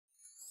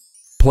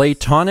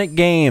Platonic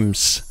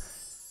games.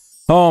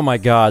 Oh my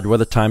god, what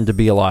a time to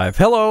be alive.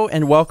 Hello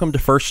and welcome to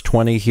First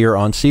 20 here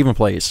on Steven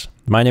Plays.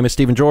 My name is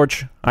Steven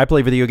George. I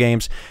play video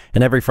games,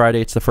 and every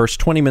Friday it's the first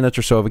 20 minutes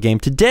or so of a game.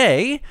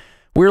 Today,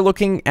 we're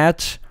looking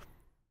at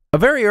a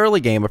very early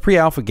game, a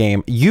pre-alpha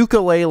game,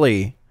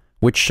 Yooka-Laylee,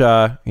 which,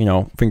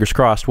 fingers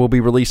crossed, will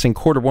be releasing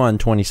Q1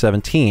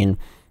 2017.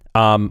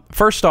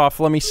 First off,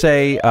 let me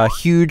say a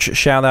huge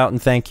shout out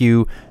and thank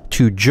you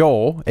to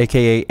Joel,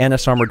 aka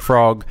NS Armored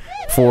Frog,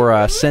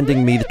 for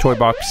sending me the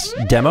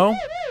Toybox demo.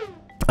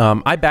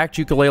 I backed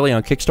Yooka-Laylee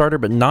on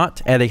Kickstarter, but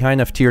not at a high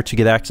enough tier to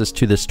get access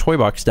to this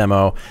Toybox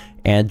demo,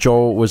 and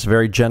Joel was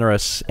very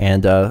generous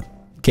and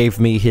gave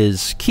me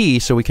his key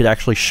so we could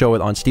actually show it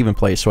on Steven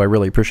Plays, so I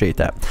really appreciate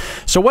that.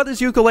 So what is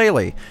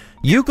Yooka-Laylee?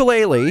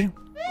 Yooka-Laylee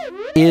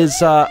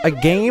is a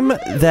game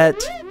that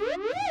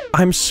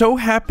I'm so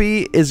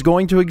happy is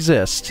going to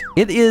exist.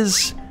 It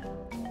is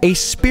a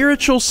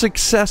spiritual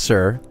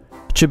successor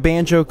to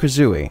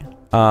Banjo-Kazooie,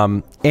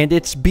 and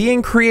it's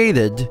being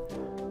created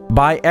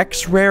by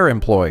ex-Rare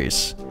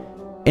employees.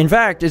 In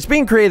fact, it's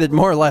being created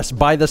more or less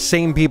by the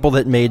same people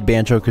that made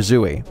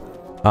Banjo-Kazooie.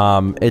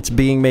 It's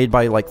being made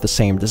by, like, the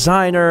same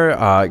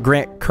designer.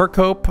 Grant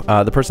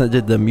Kirkhope, the person that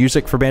did the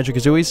music for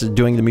Banjo-Kazooie, is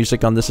doing the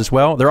music on this as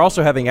well. They're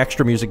also having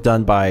extra music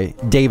done by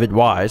David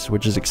Wise,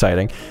 which is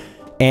exciting.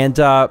 And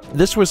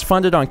this was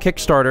funded on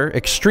Kickstarter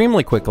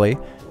extremely quickly,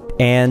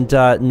 and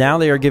now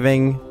they are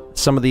giving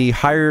some of the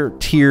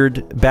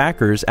higher-tiered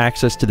backers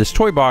access to this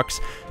toy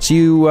box, so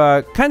you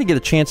kind of get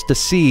a chance to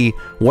see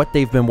what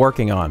they've been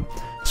working on.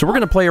 So we're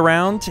going to play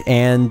around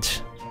and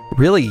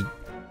really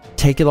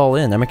take it all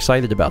in. I'm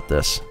excited about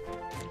this.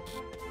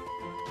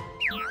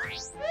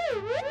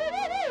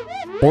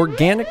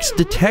 Organics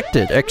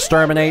detected.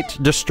 Exterminate,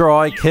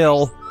 destroy,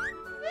 kill.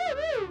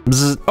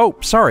 Bzz. Oh,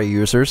 sorry,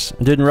 users.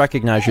 I didn't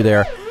recognize you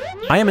there.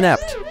 I am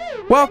inept.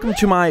 Welcome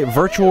to my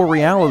virtual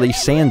reality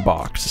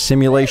sandbox,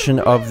 simulation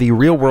of the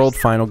real-world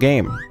final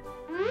game.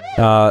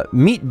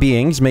 Meat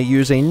beings may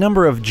use a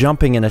number of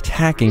jumping and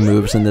attacking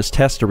moves in this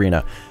test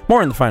arena.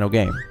 More in the final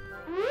game.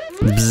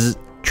 Bzz.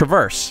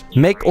 Traverse.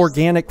 Make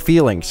organic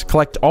feelings.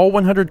 Collect all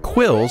 100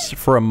 quills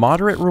for a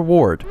moderate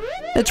reward.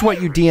 It's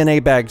what you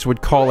DNA bags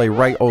would call a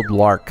right old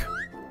lark.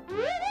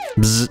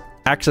 Bzz.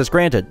 Access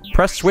granted.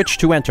 Press switch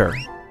to enter.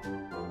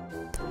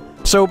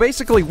 So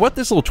basically what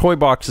this little toy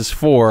box is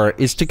for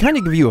is to kind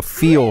of give you a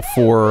feel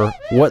for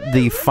what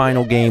the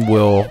final game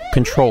will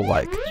control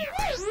like.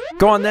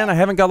 Go on then, I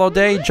haven't got all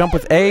day, jump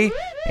with A,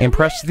 and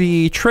press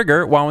the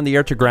trigger while in the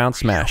air to ground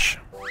smash.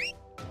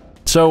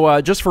 So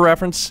just for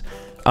reference,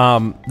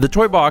 the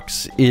toy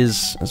box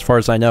is, as far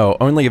as I know,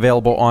 only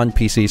available on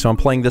PC, so I'm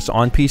playing this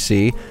on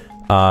PC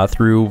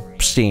through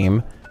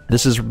Steam.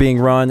 This is being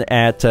run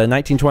at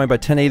 1920 by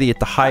 1080 at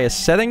the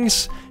highest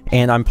settings,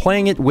 and I'm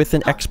playing it with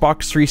an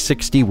Xbox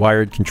 360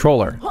 wired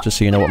controller, just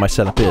so you know what my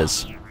setup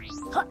is.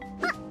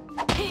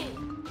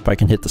 If I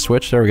can hit the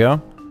switch, there we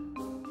go.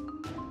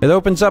 It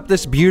opens up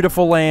this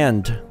beautiful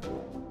land.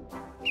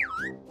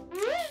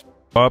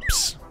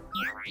 Oops.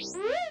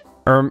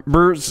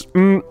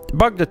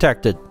 Bug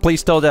detected.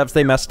 Please tell devs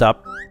they messed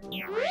up.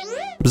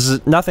 This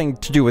is nothing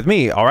to do with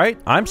me, alright?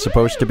 I'm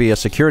supposed to be a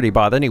security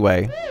bot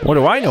anyway. What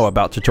do I know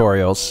about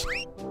tutorials?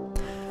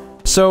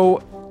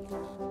 So,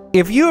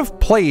 if you have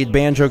played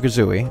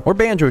Banjo-Kazooie, or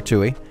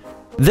Banjo-Tooie,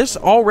 this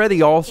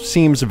already all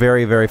seems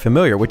very, very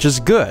familiar, which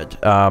is good.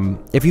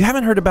 If you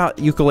haven't heard about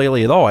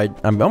Yooka-Laylee at all,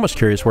 I'm almost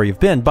curious where you've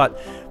been,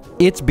 but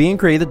it's being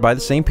created by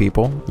the same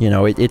people. You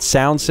know, it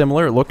sounds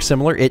similar, it looks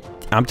similar,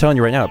 I'm telling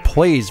you right now, it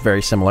plays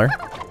very similar.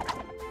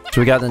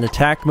 So we got an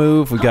attack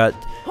move, we got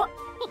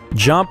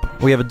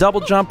jump, we have a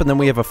double jump, and then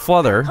we have a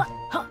flutter.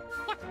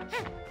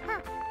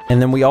 And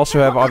then we also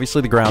have,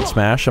 obviously, the ground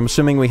smash. I'm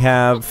assuming we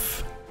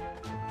have...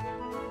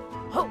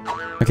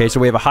 Okay, so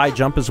we have a high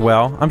jump as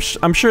well.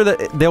 I'm sure that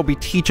they'll be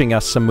teaching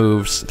us some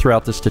moves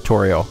throughout this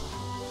tutorial.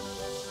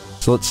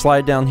 So let's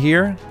slide down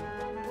here.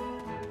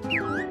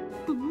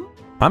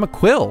 I'm a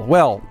quill.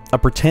 Well, a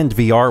pretend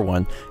VR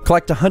one.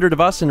 Collect 100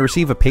 of us and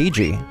receive a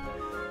pagey.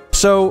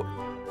 So,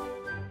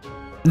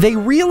 they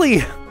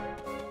really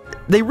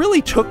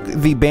took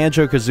the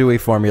Banjo-Kazooie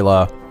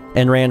formula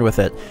and ran with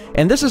it.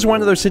 And this is one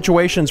of those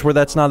situations where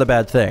that's not a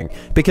bad thing,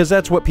 because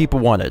that's what people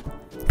wanted.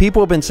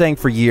 People have been saying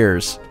for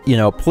years, you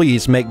know,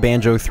 please make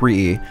Banjo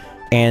 3E.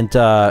 And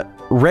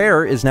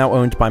Rare is now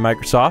owned by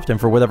Microsoft, and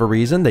for whatever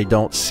reason, they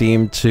don't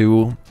seem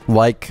to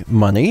like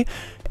money,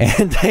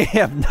 and they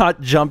have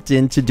not jumped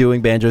into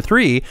doing Banjo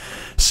 3.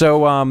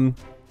 So,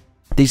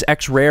 these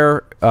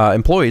ex-Rare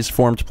employees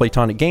formed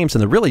Platonic Games,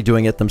 and they're really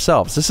doing it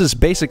themselves. This is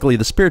basically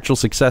the spiritual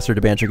successor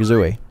to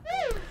Banjo-Kazooie.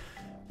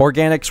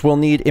 Organics will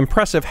need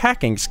impressive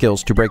hacking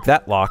skills to break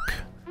that lock.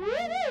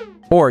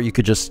 Or you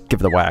could just give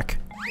it a whack.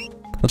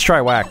 Let's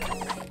try whack.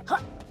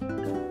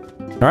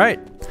 Alright.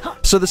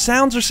 So the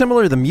sounds are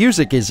similar, the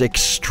music is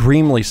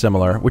extremely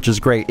similar, which is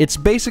great. It's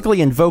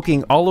basically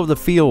invoking all of the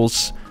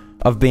feels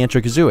of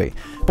Banjo-Kazooie.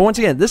 But once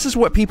again, this is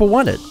what people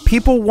wanted.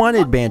 People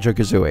wanted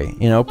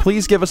Banjo-Kazooie. You know,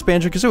 please give us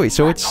Banjo-Kazooie.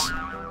 So it's,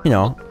 you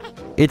know,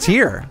 It's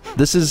here.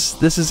 This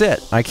is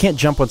it. I can't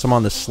jump once I'm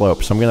on this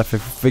slope, so I'm gonna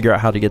figure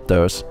out how to get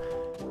those.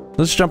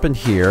 Let's jump in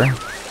here.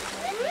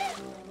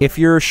 If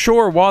you're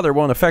sure water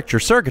won't affect your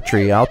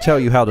circuitry, I'll tell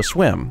you how to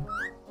swim.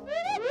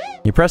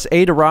 You press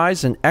A to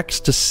rise and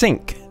X to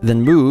sink,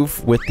 then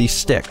move with the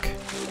stick.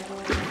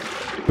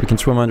 We can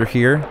swim under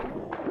here.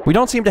 We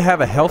don't seem to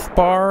have a health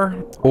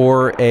bar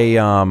or a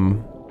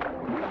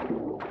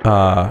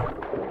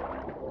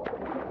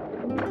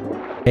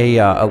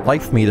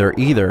life meter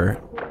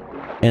either.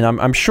 And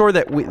I'm sure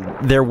that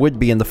there would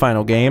be in the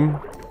final game,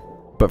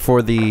 but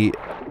for the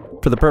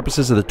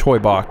purposes of the toy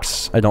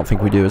box, I don't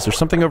think we do. Is there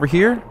something over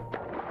here?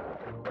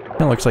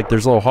 It looks like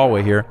there's a little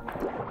hallway here.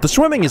 The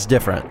swimming is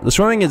different. The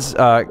swimming is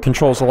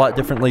controls a lot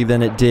differently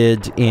than it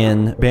did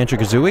in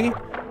Banjo-Kazooie,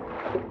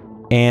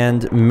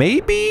 and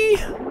maybe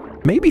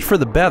for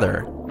the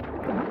better.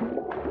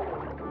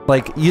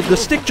 Like the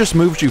stick just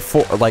moves you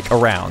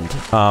around.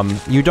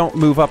 You don't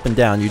move up and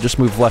down. You just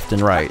move left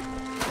and right.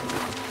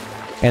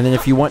 And then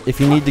if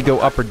you need to go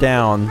up or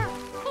down,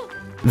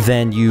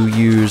 then you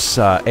use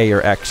A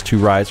or X to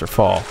rise or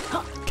fall.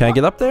 Can I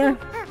get up there?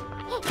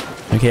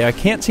 Okay, I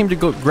can't seem to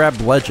go grab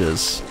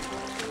ledges.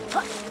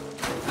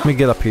 Let me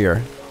get up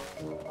here.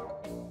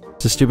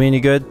 Does this do me any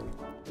good?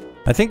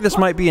 I think this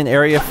might be an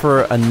area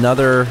for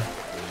another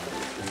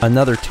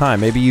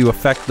time. Maybe you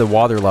affect the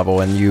water level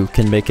and you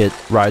can make it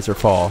rise or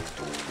fall.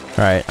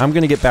 Alright, I'm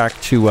gonna get back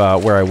to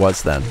where I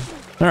was then.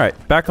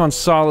 Alright, back on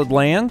solid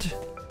land.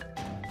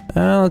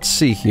 Let's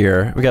see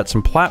here. We got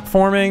some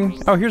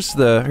platforming. Oh, here's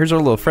our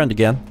little friend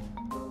again.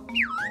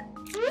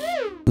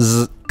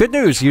 Good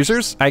news,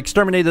 users! I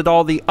exterminated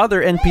all the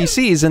other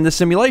NPCs in this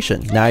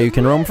simulation. Now you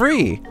can roam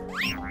free.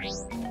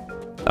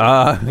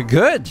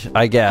 Good,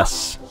 I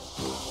guess.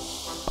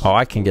 Oh,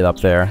 I can get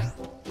up there.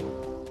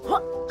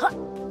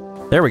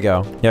 There we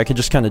go. Yeah, I can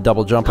just kind of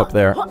double jump up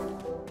there.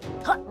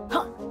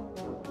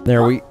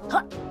 There we...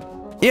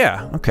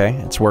 Yeah, okay,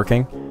 it's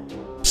working.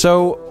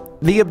 So,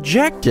 the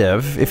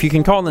objective, if you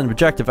can call it an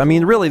objective, I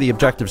mean, really the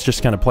objective is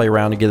just kind of play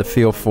around and get a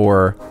feel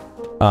for,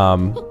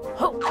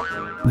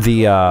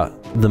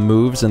 the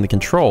moves and the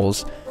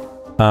controls.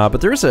 But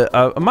there is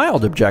a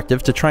mild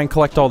objective to try and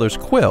collect all those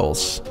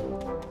quills.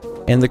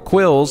 And the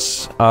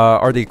quills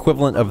are the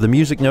equivalent of the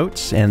music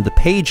notes, and the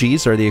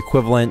pages are the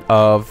equivalent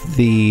of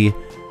the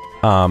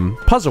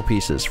puzzle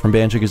pieces from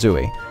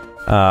Banjo-Kazooie.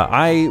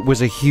 I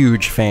was a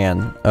huge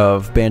fan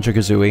of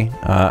Banjo-Kazooie.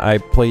 I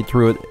played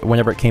through it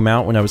whenever it came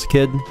out when I was a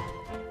kid,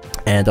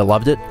 and I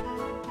loved it.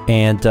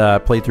 And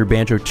played through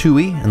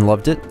Banjo-Tooie and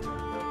loved it.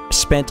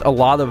 Spent a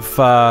lot of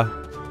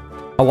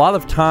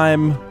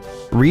time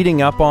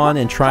reading up on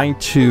and trying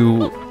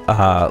to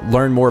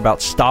learn more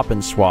about Stop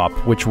and Swap,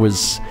 which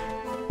was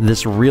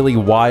this really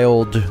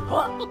wild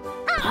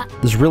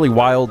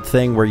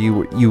thing where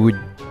you would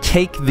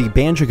take the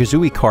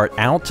Banjo-Kazooie cart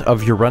out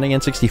of your running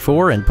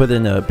N64 and put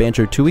in a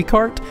Banjo-Tooie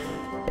cart.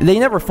 They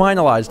never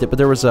finalized it, but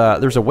there was a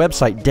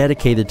website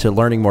dedicated to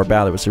learning more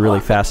about it. It was really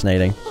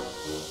fascinating.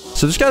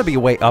 So there's got to be a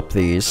way up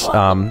these.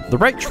 The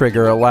right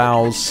trigger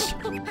allows...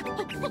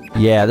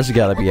 Yeah, this has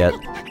got to be it.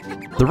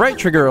 The right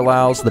trigger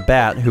allows the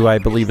bat, who I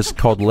believe is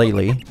called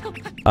Laylee,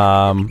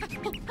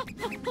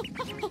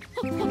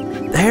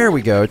 there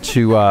we go,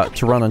 to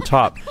run on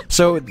top.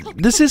 So,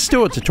 this is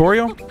still a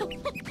tutorial,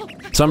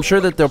 so I'm sure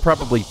that they'll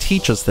probably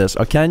teach us this.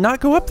 Oh, can I not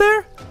go up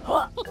there?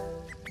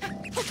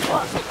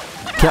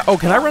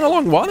 Can I run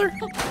along water?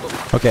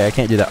 Okay, I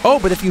can't do that. Oh,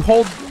 but if you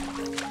hold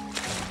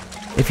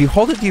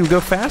it, do you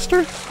go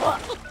faster?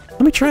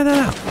 Let me try that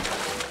out.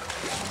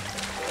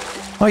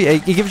 Oh yeah,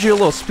 it gives you a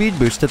little speed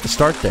boost at the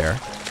start there.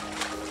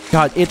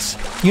 God, it's...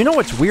 You know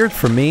what's weird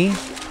for me,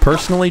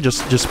 personally,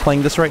 just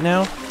playing this right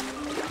now?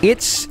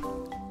 It's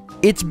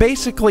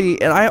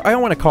basically... And I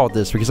don't want to call it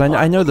this, because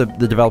I know the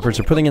developers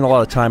are putting in a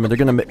lot of time, and they're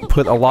going to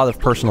put a lot of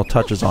personal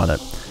touches on it.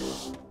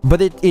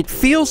 But it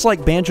feels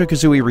like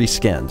Banjo-Kazooie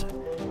reskinned.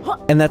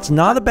 And that's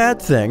not a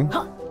bad thing,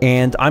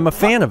 and I'm a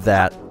fan of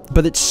that,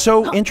 but it's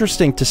so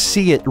interesting to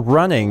see it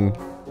running,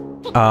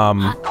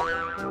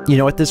 you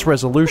know, at this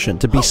resolution,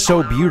 to be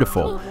so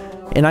beautiful.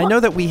 And I know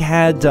that we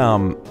had,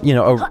 you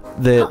know,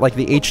 the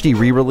HD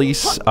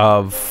re-release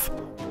of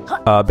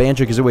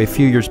Banjo-Kazooie a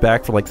few years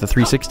back for, like, the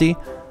 360.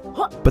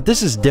 But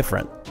this is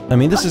different. I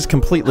mean, this is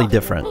completely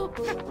different.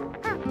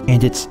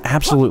 And it's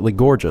absolutely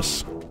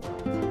gorgeous.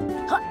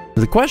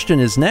 The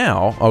question is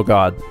now... Oh,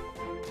 God.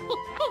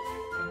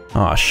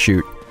 Aw,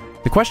 shoot.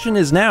 The question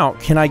is now,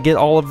 can I get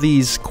all of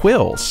these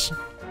quills?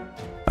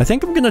 I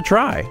think I'm gonna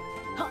try.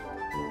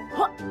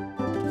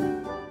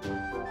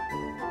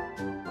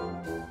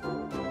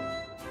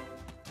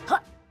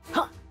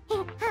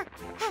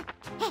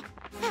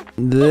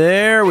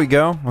 There we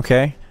go.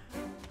 Okay.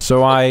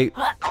 So I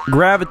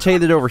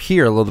gravitated over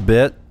here a little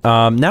bit.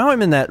 Now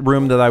I'm in that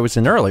room that I was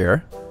in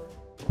earlier,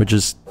 which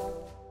is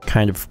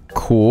kind of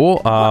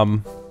cool.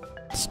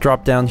 Let's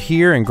drop down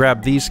here and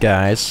grab these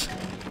guys.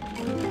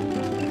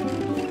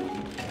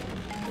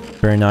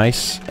 Very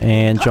nice.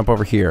 And jump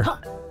over here.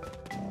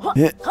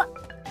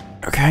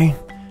 Okay.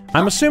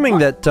 I'm assuming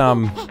that,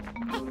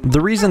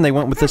 the reason they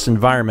went with this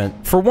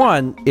environment, for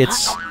one,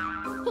 it's...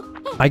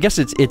 I guess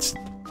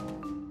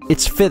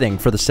it's fitting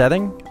for the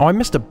setting. Oh, I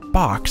missed a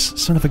box.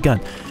 Son of a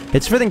gun.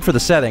 It's fitting for the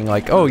setting,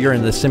 like, oh, you're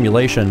in this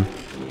simulation.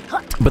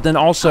 But then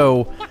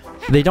also,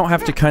 they don't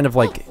have to kind of,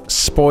 like,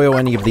 spoil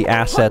any of the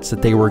assets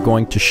that they were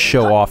going to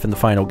show off in the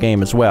final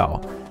game as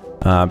well.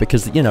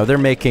 Because, you know, they're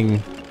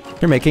making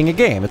a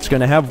game. It's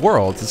going to have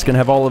worlds. It's going to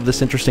have all of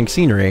this interesting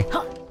scenery.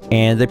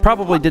 And they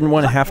probably didn't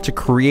want to have to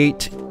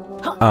create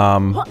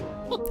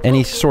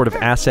any sort of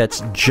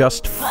assets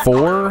just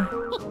for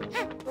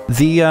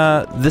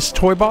the this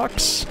toy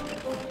box.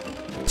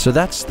 So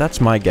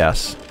that's my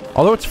guess.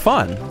 Although it's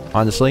fun,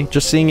 honestly,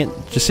 just seeing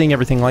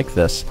everything like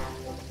this.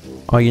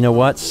 Oh, you know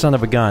what? Son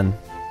of a gun.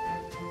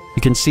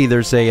 You can see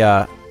there's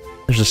a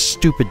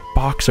stupid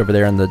box over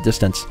there in the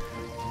distance.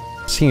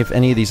 Seeing if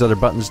any of these other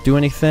buttons do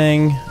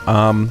anything.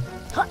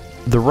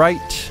 The right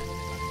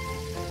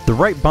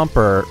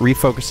bumper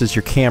refocuses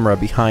your camera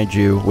behind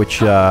you,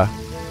 which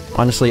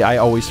honestly I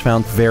always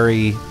found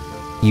very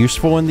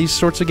useful in these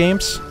sorts of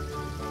games.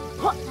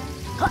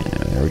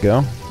 Yeah, there we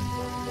go.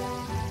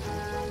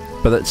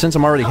 But since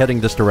I'm already heading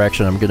this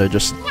direction, I'm gonna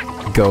just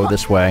go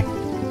this way.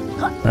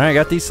 Alright, I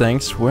got these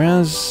things.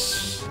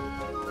 Where's...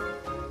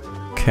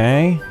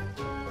 Okay.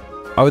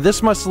 Oh,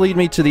 this must lead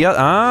me to the other...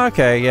 Ah,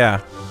 okay,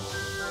 yeah.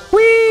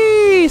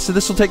 Whee! So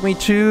this will take me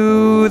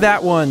to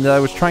that one that I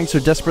was trying so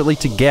desperately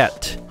to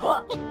get.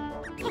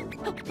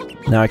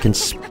 Now I can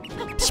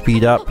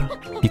speed up.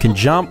 You can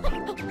jump.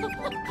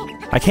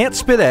 I can't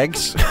spit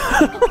eggs.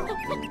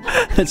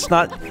 It's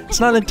not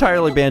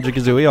entirely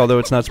Banjo-Kazooie, although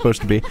it's not supposed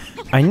to be.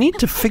 I need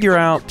to figure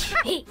out...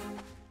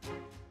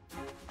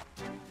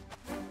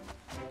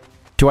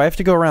 Do I have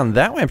to go around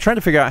that way? I'm trying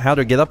to figure out how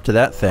to get up to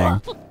that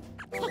thing.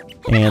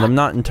 And I'm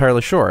not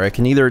entirely sure. I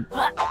can either...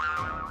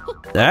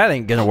 That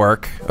ain't gonna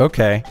work.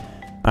 Okay.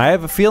 I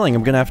have a feeling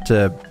I'm gonna have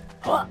to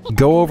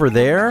go over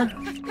there.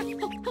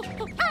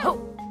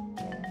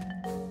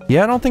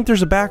 Yeah, I don't think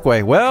there's a back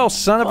way. Well,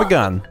 son of a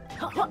gun.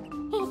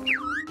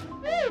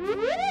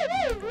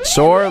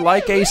 Soar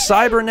like a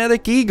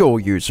cybernetic eagle,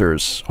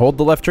 users. Hold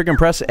the left trigger and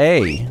press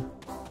A.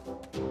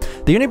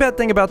 The only bad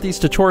thing about these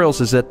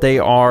tutorials is that they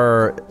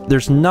are...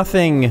 There's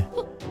nothing...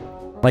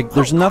 Like,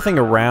 there's nothing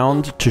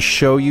around to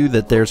show you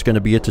that there's going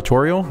to be a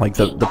tutorial. Like,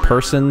 the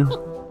person...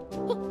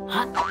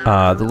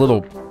 the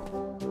little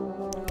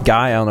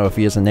guy, I don't know if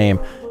he has a name.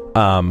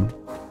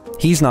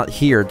 He's not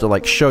here to,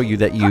 like, show you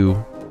that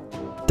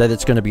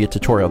it's going to be a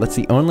tutorial. That's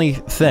the only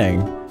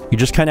thing. You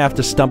just kind of have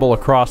to stumble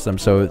across them,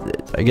 so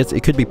I guess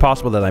it could be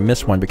possible that I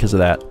missed one because of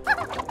that.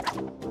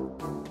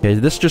 Okay,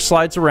 this just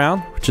slides around,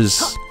 which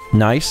is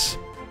nice.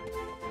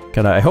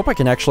 I hope I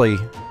can actually...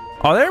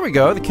 Oh, there we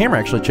go! The camera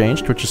actually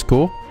changed, which is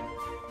cool.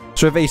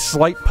 So I have a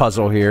slight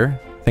puzzle here.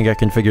 I think I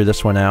can figure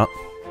this one out.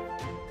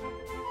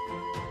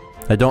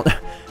 I don't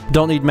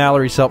need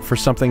Mallory's help for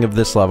something of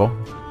this level.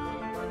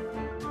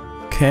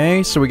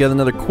 Okay, so we got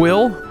another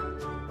quill.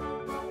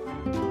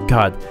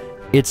 God,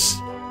 it's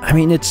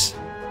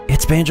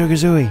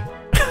Banjo-Kazooie.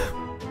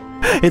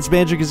 It's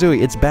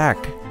Banjo-Kazooie. It's back.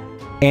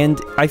 And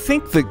I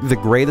think the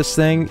greatest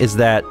thing is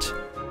that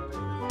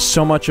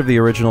so much of the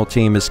original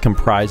team is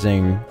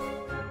comprising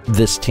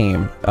this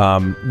team.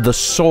 The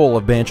soul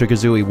of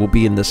Banjo-Kazooie will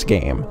be in this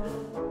game.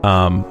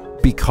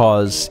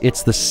 Because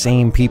it's the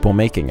same people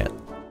making it.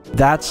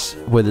 That's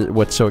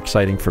what's so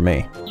exciting for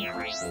me.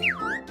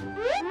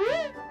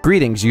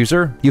 Greetings,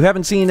 user. You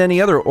haven't seen any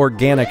other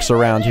organics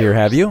around here,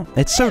 have you?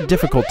 It's so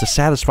difficult to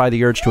satisfy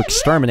the urge to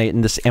exterminate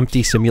in this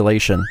empty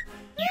simulation.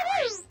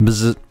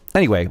 Bzz.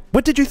 Anyway,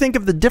 what did you think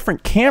of the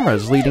different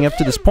cameras leading up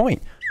to this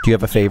point? Do you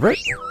have a favorite?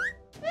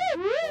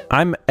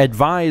 I'm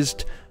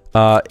advised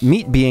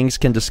meat beings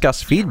can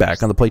discuss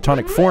feedback on the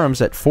Platonic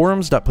forums at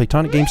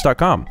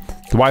forums.platonicgames.com.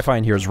 The Wi-Fi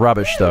in here is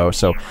rubbish, though,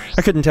 so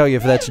I couldn't tell you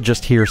if that's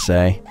just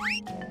hearsay.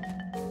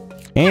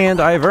 And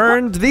I've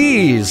earned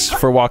these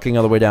for walking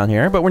all the way down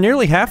here, but we're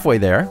nearly halfway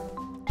there,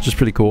 which is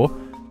pretty cool.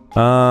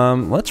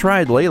 Let's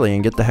ride Laylee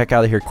and get the heck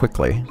out of here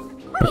quickly.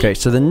 Okay,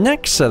 so the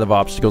next set of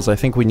obstacles I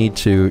think we need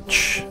to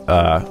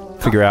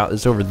figure out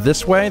is over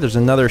this way. There's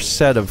another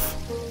set of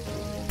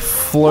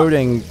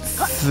floating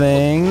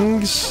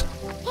things.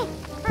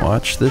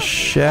 Watch the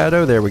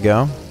shadow. There we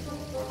go.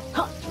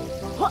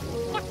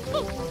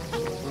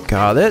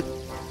 Got it.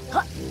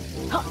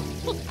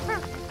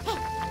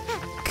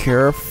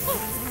 Careful.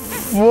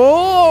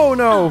 Oh,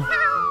 no!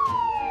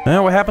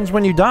 Well, what happens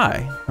when you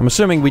die? I'm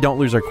assuming we don't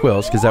lose our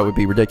quills, because that would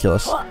be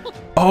ridiculous.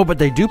 Oh, but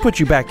they do put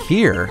you back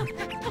here.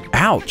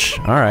 Ouch.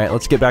 Alright,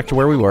 let's get back to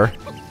where we were.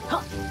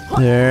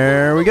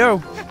 There we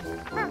go.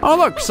 Oh,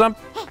 look,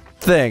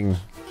 something.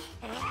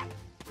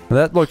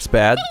 That looks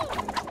bad.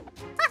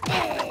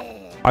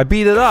 I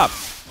beat it up.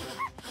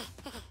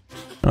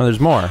 Oh, there's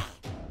more.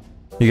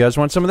 You guys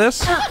want some of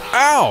this?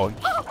 Ow!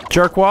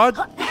 Jerkwad.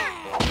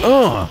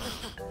 Ugh.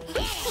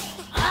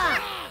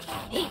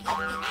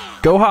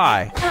 Go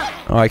high.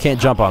 Oh, I can't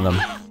jump on them.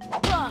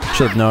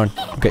 Should have known.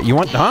 Okay, you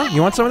want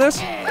some of this?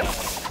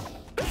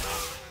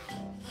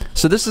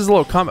 So this is a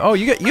little comment. Oh,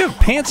 you have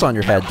pants on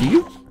your head, do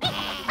you?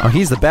 Oh,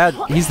 he's the bad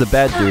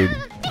dude.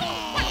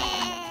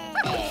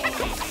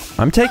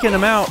 I'm taking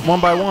him out one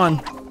by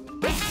one.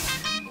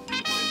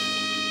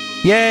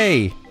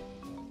 Yay!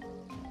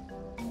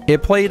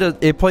 It played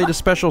a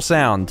special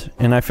sound,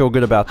 and I feel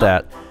good about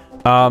that.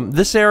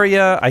 This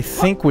area, I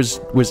think, was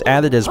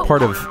added as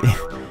part of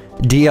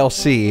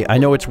DLC. I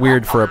know it's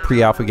weird for a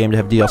pre-alpha game to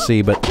have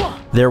DLC, but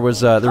there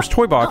was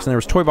Toybox and there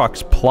was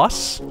Toybox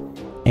Plus,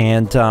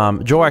 and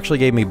Joel actually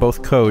gave me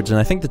both codes, and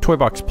I think the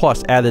Toybox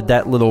Plus added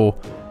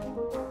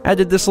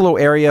this little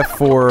area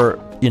for,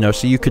 you know,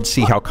 so you could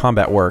see how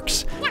combat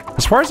works.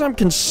 As far as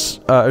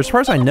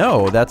I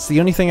know, that's the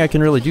only thing I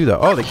can really do, though.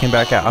 Oh, they came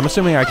back out. I'm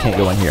assuming I can't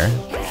go in here.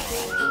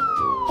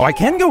 Oh, I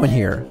can go in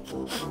here.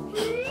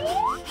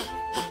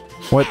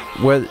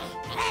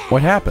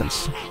 What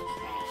happens?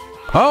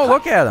 Oh,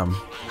 look at them.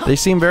 They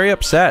seem very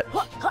upset.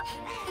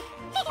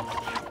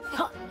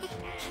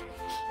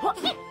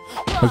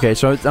 Okay,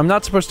 so I'm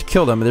not supposed to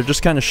kill them. They're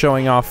just kind of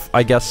showing off,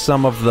 I guess,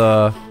 some of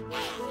the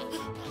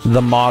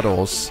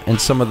models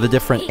and some of the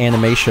different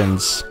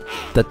animations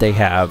that they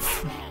have,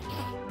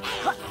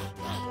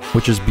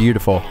 which is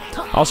beautiful.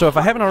 Also, if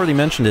I haven't already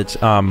mentioned it,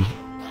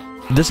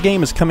 this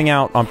game is coming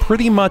out on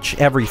pretty much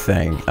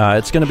everything.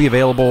 It's going to be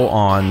available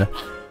on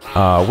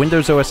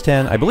Windows OS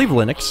X, I believe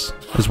Linux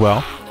as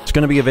well. It's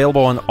going to be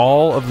available on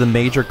all of the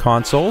major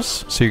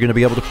consoles, so you're going to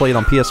be able to play it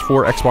on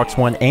PS4, Xbox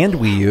One, and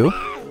Wii U.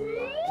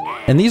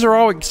 And these are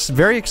all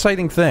very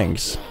exciting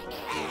things.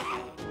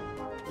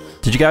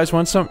 Did you guys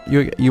want some?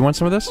 You want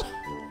some of this?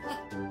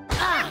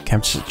 Okay,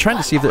 I'm just trying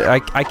to see if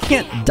I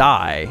can't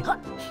die,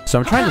 so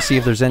I'm trying to see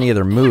if there's any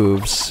other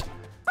moves.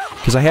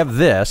 Because I have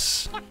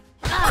this.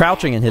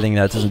 Crouching and hitting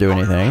that doesn't do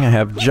anything. I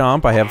have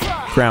jump, I have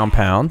ground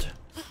pound,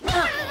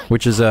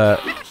 which is a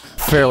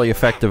fairly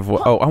effective...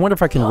 Oh, I wonder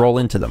if I can roll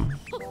into them.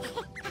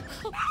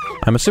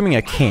 I'm assuming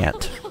I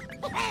can't.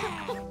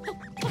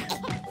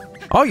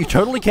 Oh, you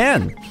totally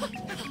can!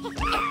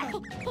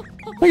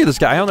 Look at this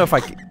guy. I don't know if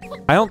I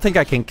don't think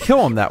I can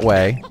kill him that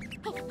way,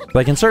 but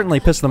I can certainly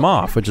piss them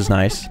off, which is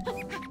nice.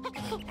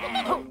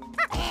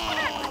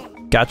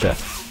 Gotcha.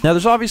 Now,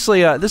 there's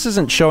obviously, this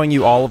isn't showing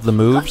you all of the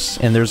moves,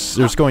 and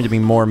there's going to be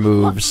more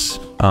moves,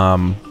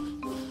 in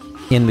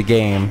the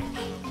game.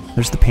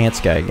 There's the pants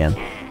guy again.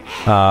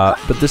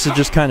 But this is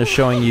just kind of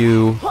showing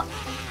you,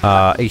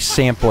 a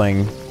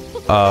sampling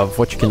of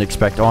what you can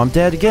expect. Oh, I'm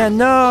dead again!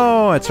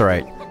 No! It's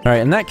alright.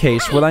 Alright, in that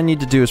case, what I need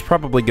to do is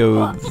probably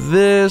go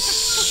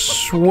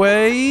this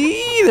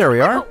way. There we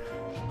are.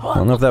 I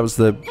don't know if that was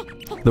the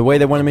way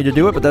they wanted me to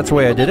do it, but that's the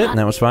way I did it, and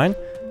that was fine.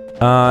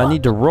 I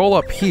need to roll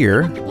up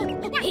here.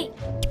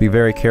 Be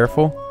very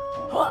careful.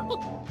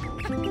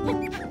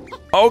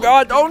 Oh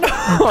god, oh no!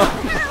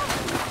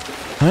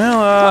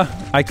 Well,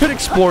 I could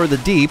explore the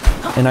deep,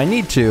 and I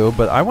need to,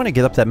 but I want to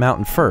get up that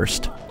mountain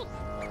first.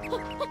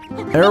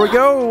 There we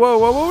go! Whoa,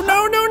 whoa, whoa!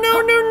 No, no,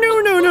 no, no,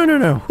 no, no, no, no,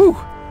 no! Whew!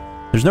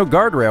 There's no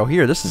guardrail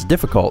here. This is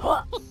difficult.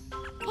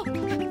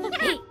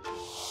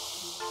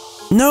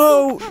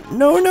 No!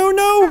 No, no,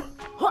 no!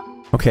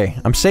 Okay,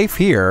 I'm safe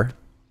here.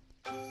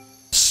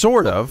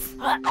 Sort of.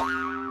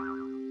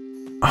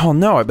 Oh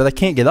no, but I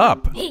can't get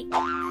up.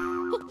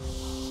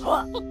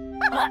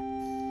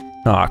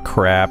 Aw,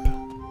 crap.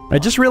 I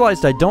just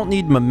realized I don't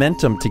need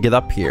momentum to get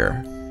up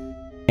here.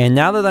 And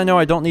now that I know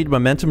I don't need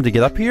momentum to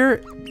get up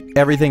here,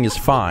 everything is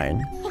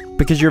fine.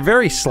 Because you're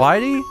very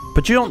slidey,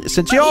 but you don't,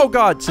 since you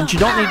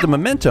don't need the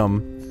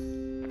momentum,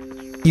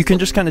 you can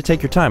just kind of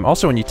take your time.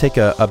 Also, when you take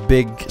a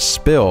big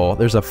spill,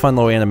 there's a fun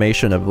little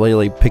animation of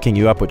Laylee picking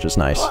you up, which is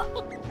nice.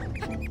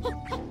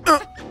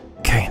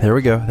 Okay, there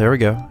we go, there we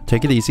go.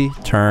 Take it easy.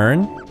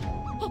 Turn.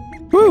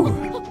 Woo!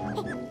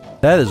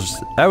 That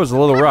was a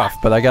little rough,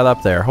 but I got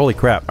up there. Holy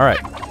crap.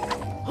 Alright.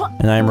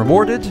 And I am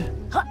rewarded.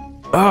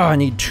 Oh, I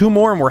need 2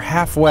 more and we're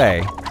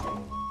halfway.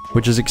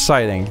 Which is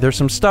exciting. There's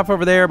some stuff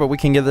over there, but we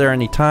can get there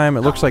anytime.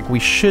 It looks like we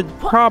should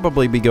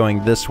probably be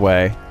going this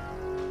way.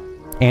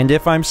 And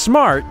if I'm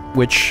smart,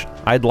 which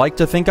I'd like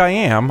to think I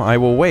am, I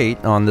will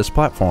wait on this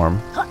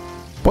platform.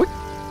 Boink.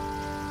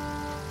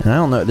 And I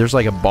don't know, there's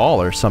like a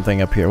ball or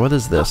something up here. What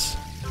is this?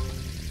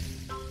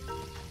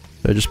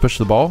 Did I just push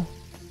the ball?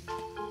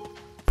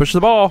 Push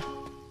the ball!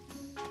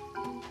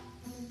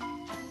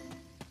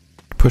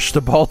 Push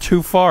the ball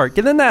too far.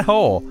 Get in that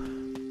hole!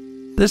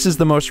 This is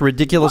the most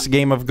ridiculous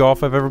game of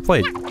golf I've ever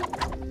played.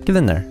 Get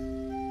in there.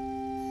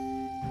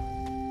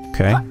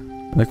 Okay.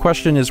 The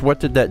question is, what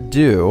did that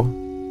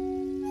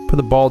do? Put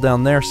the ball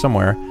down there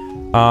somewhere.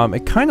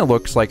 It kind of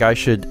looks like I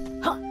should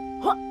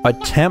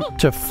attempt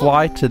to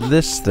fly to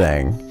this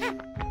thing.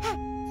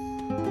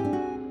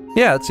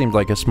 Yeah, it seemed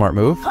like a smart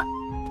move.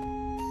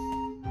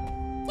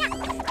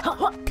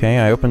 Okay,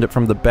 I opened it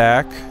from the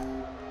back.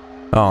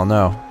 Oh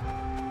no.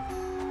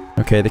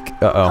 Okay,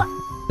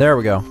 uh-oh. There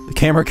we go. The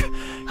camera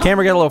got a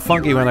little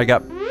funky when I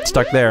got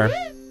stuck there.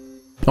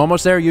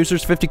 Almost there,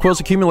 users. 50 quills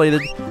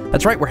accumulated.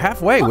 That's right, we're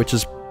halfway, which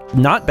is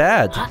not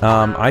bad.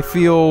 I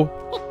feel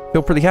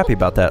pretty happy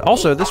about that.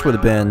 Also, this would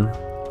have been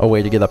a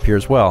way to get up here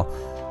as well.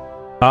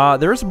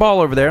 There is a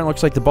ball over there, and it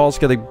looks like the ball's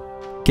gonna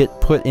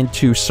get put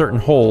into certain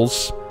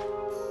holes.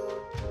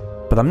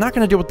 But I'm not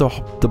going to deal with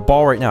the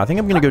ball right now. I think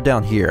I'm going to go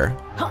down here.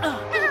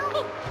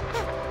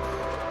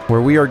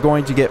 Where we are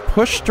going to get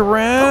pushed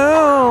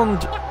around.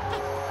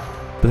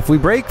 But if we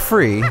break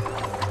free,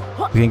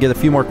 we can get a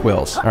few more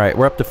quills. Alright,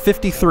 we're up to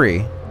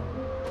 53.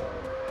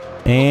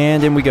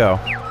 And in we go.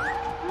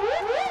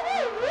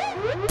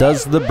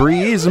 Does the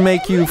breeze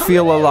make you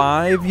feel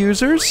alive,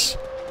 users?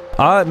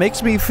 It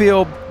makes me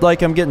feel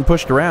like I'm getting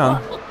pushed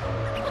around.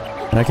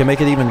 And I can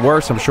make it even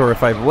worse, I'm sure,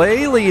 if I have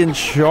Laylee in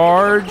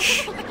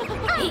charge.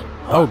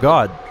 Oh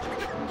god.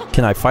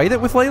 Can I fight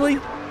it with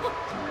Laylee?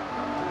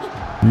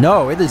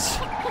 No, it is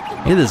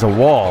a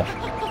wall.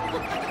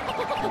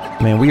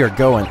 Man, we are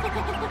going.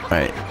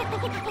 Alright.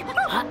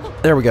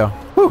 There we go.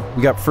 Whew,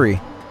 we got free.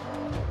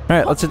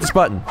 Alright, let's hit this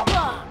button.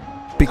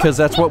 Because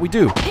that's what we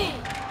do.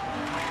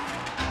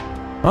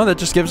 Oh, that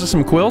just gives us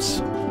some quills.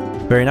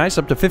 Very nice,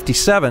 up to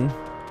 57.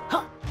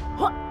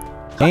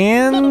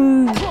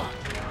 And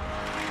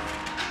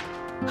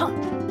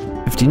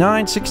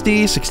 59,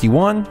 60,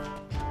 61.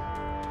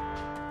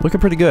 Looking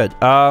pretty good.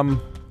 The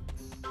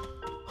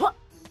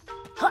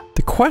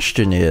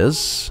question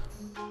is...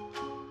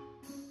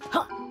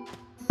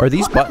 Are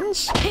these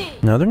buttons?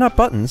 No, they're not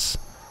buttons.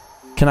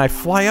 Can I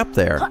fly up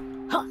there?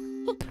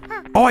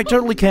 Oh, I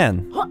totally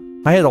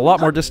can. I had a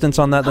lot more distance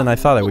on that than I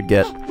thought I would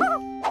get.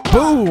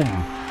 Boom!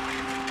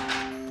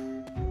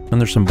 And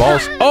there's some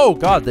balls. Oh,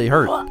 God, they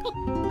hurt.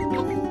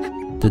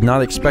 Did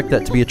not expect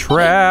that to be a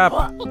trap.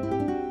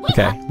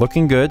 Okay,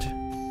 looking good.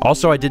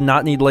 Also, I did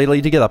not need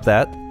Laylee to get up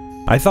that.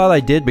 I thought I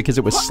did because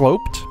it was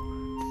sloped.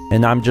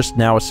 And I'm just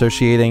now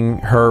associating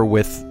her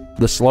with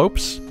the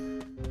slopes.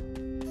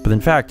 But in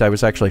fact, I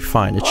was actually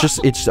fine.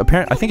 It's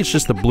apparent. I think it's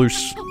just the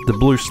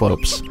blue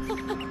slopes. All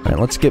right,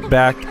 let's get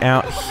back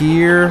out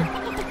here.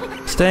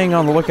 Staying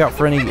on the lookout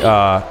for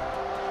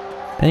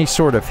any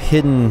sort of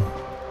hidden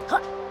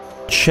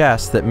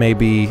chest that may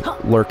be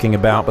lurking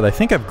about. But I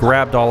think I've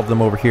grabbed all of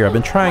them over here. I've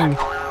been trying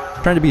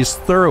to be as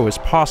thorough as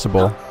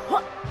possible.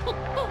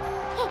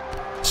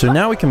 So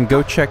now we can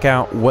go check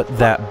out what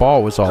that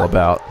ball was all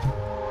about.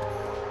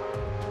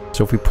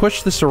 So if we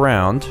push this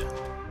around,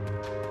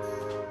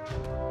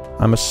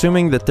 I'm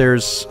assuming that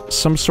there's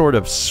some sort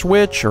of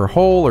switch or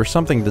hole or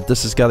something that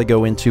this has got to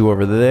go into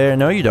over there.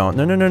 No, you don't.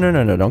 No, no, no, no,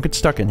 no, no. Don't get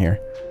stuck in here.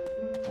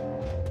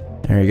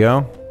 There you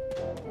go.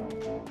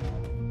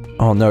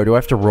 Oh no, do I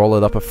have to roll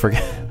it up a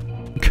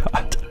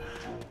God.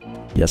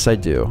 Yes, I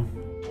do.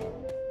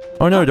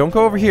 Oh no, don't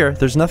go over here.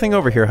 There's nothing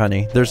over here,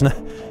 honey. There's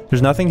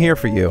nothing here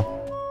for you.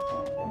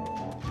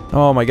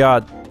 Oh my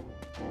god.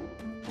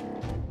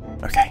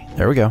 Okay,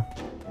 there we go.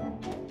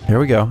 There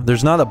we go.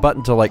 There's not a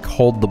button to, like,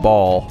 hold the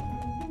ball.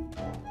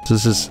 So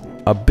this is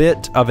a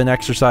bit of an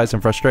exercise in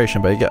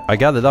frustration, but I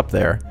got it up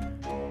there.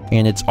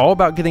 And it's all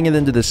about getting it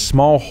into this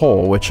small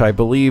hole, which I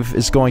believe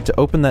is going to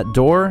open that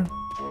door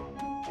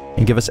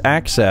and give us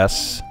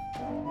access.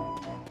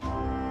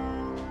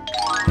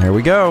 There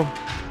we go.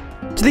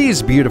 To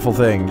these beautiful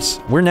things.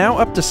 We're now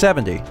up to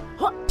 70.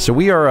 So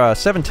we are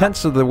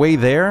 7/10 of the way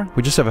there.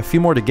 We just have a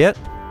few more to get.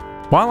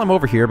 While I'm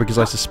over here, because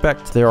I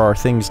suspect there are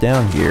things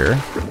down here.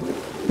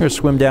 I'm going to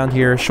swim down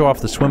here, show off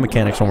the swim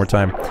mechanics one more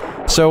time.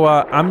 So,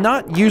 I'm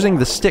not using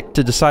the stick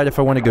to decide if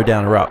I want to go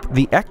down or up.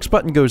 The X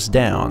button goes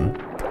down,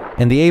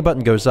 and the A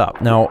button goes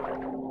up. Now,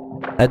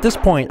 at this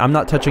point, I'm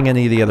not touching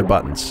any of the other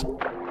buttons.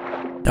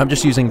 I'm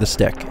just using the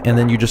stick, and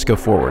then you just go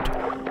forward.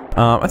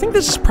 I think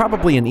this is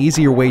probably an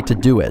easier way to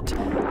do it.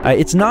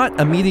 It's not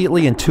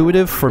immediately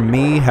intuitive for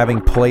me, having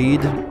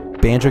played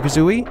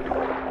Banjo-Kazooie,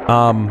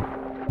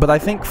 but I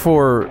think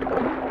for,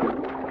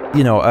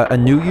 you know, a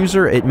new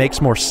user, it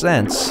makes more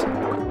sense.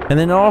 And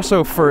then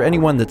also for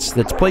anyone that's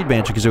played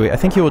Banjo-Kazooie, I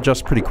think he'll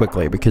adjust pretty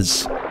quickly,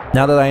 because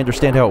now that I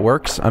understand how it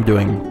works, I'm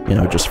doing, you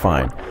know, just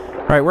fine.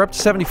 Alright, we're up to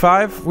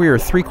 75. We are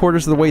 3/4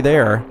 of the way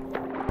there.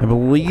 I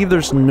believe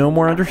there's no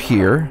more under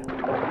here.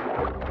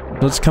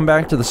 Let's come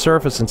back to the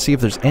surface and see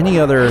if there's any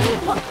other...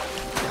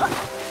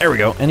 There we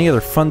go. Any other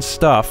fun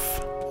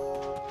stuff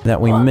that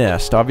we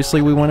missed.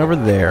 Obviously, we went over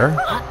there.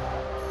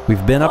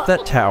 We've been up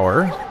that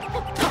tower.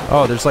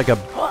 Oh, there's like a...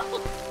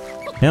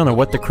 I don't know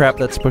what the crap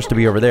that's supposed to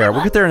be over there.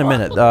 We'll get there in a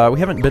minute. We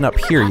haven't been up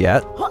here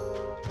yet.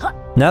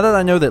 Now that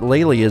I know that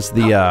Laylee is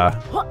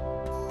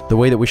the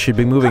way that we should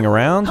be moving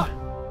around...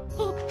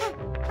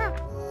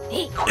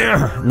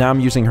 Now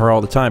I'm using her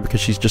all the time because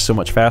she's just so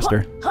much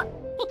faster.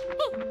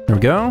 There we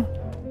go.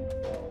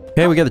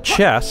 Okay, we got a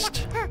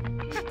chest.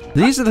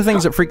 These are the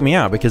things that freak me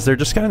out because they're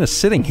just kind of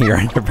sitting here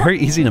and they're very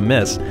easy to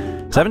miss.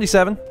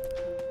 77.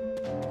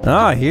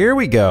 Ah, here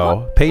we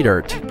go. Pay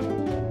dirt.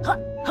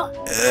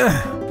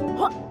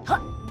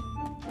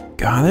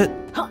 Got it.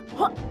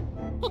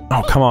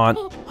 Oh, come on.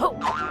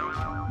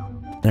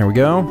 There we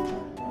go.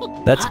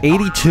 That's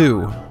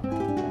 82.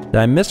 Did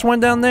I miss one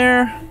down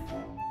there?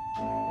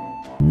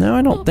 No,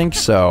 I don't think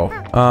so.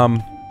 I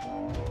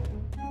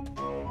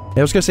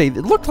was gonna say, it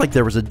looked like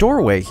there was a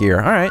doorway here.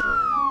 Alright.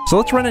 So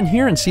let's run in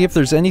here and see if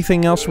there's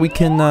anything else we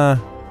can,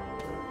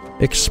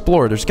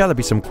 explore. There's gotta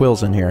be some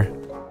quills in here.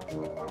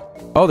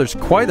 Oh, there's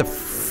quite a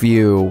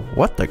few.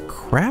 What the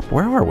crap?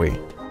 Where are we?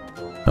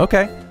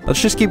 Okay.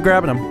 Let's just keep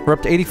grabbing them. We're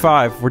up to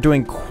 85. We're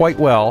doing quite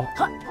well.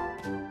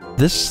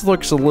 This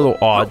looks a little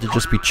odd to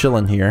just be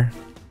chilling here.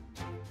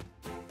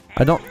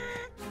 I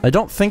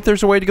don't think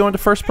there's a way to go into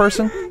first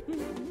person.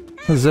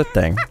 What is that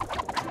thing?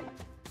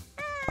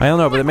 I don't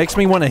know, but it makes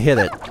me want to hit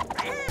it.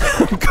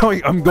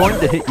 I'm going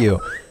to hit you.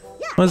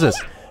 What is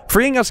this?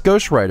 Freeing us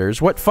Ghost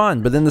Riders. What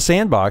fun, but in the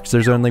sandbox,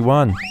 there's only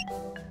one.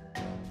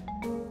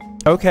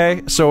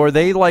 Okay, so are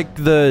they like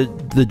the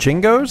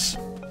Jingos?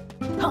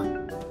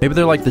 Maybe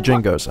they're like the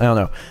Jingos. I don't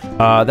know.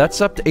 That's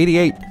up to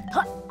 88.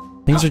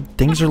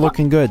 Things are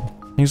looking good.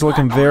 Things are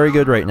looking very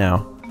good right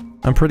now.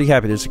 I'm pretty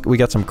happy. We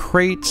got some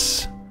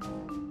crates.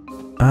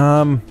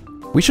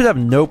 We should have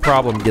no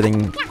problem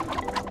getting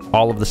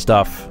all of the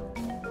stuff.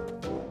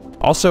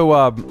 Also,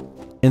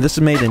 and this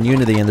is made in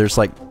Unity, and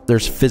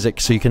there's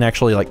physics, so you can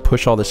actually like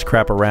push all this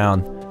crap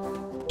around.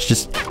 It's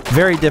just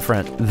very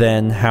different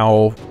than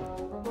how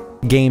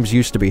games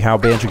used to be, how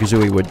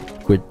Banjo-Kazooie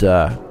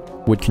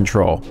would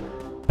control.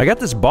 I got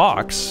this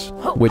box,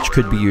 which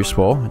could be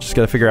useful. I just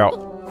gotta figure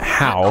out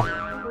how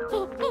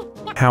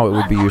it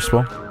would be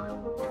useful.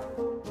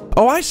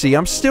 Oh, I see.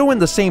 I'm still in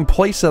the same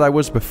place that I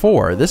was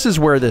before. This is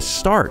where this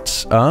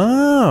starts.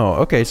 Oh,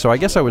 okay. So I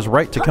guess I was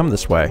right to come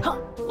this way.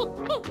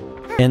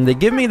 And they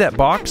give me that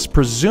box,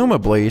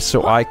 presumably,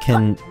 so I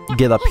can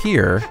get up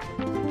here.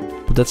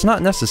 But that's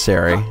not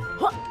necessary.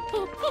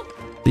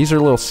 These are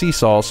little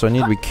seesaws, so I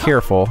need to be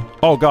careful.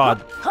 Oh,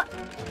 God.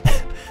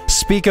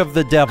 Speak of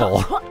the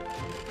devil.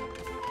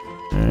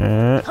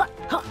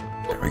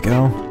 There we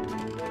go.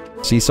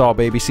 Seesaw,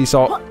 baby,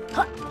 seesaw.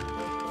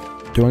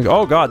 Doing.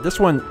 Oh, God, this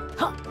one.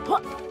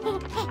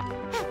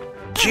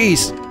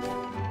 Jeez.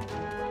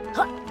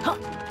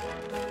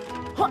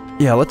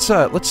 Yeah,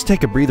 let's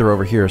take a breather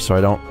over here so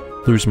I don't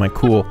lose my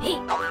cool.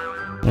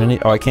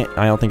 Oh, I can't.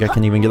 I don't think I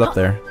can even get up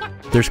there.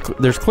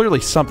 There's clearly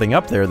something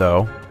up there,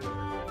 though.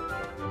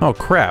 Oh,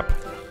 crap.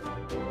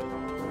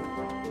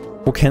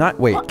 Well,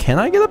 wait, can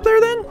I get up there,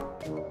 then?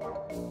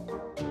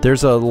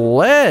 There's a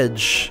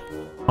ledge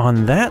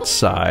on that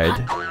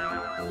side.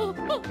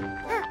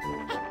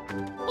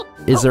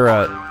 Is there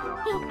a...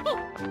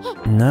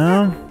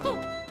 No?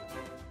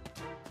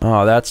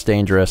 Oh, that's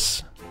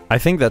dangerous. I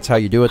think that's how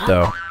you do it,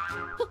 though.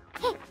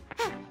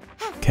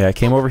 Okay, I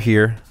came over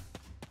here.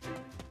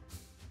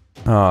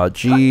 Oh,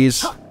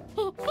 jeez.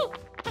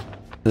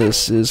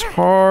 This is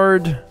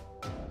hard.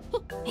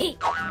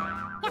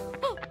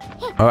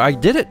 Oh, I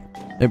did it!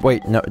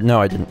 Wait, no,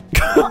 I didn't.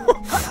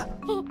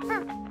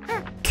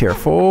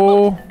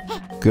 Careful.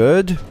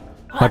 Good.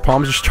 My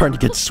palms are starting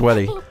to get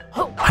sweaty.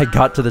 I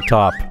got to the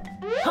top.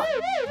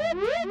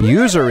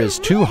 User is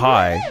too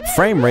high.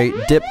 Frame rate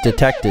dip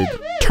detected.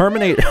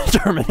 Terminate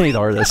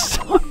artist.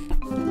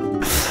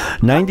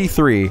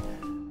 93.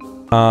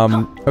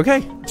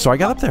 Okay, so I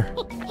got up there.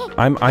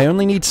 I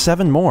only need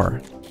 7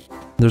 more.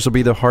 This will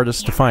be the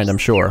hardest to find, I'm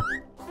sure.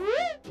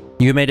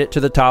 You made it to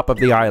the top of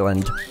the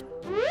island.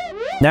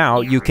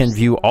 Now you can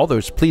view all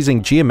those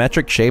pleasing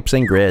geometric shapes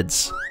and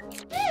grids.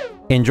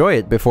 Enjoy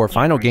it before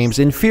Final Game's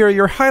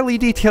inferior, highly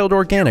detailed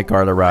organic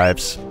art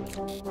arrives.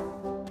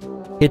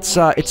 It's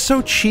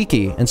so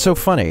cheeky and so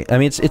funny. I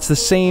mean, it's the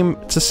same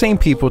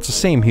people, it's the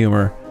same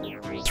humor.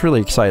 It's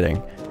really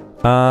exciting.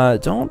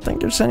 Don't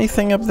think there's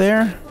anything up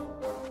there.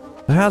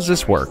 How's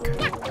this work?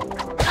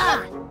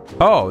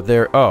 Oh,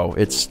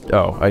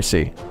 oh, I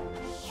see.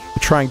 We're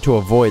trying to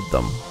avoid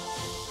them.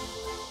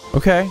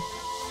 Okay.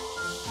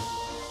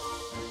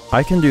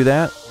 I can do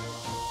that.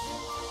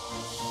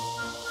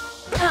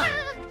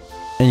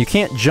 And you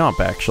can't jump,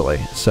 actually,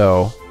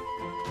 so...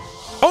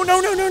 Oh,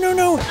 no!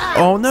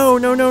 Oh,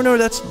 no,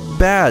 that's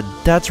bad.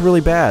 That's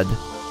really bad.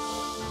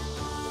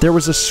 There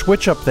was a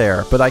switch up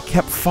there, but I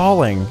kept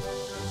falling.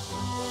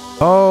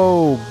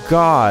 Oh,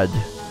 God.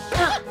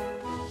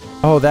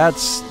 Oh,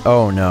 that's...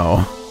 Oh,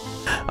 no.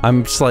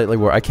 I'm slightly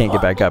worried. I can't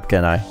get back up,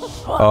 can I?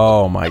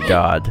 Oh, my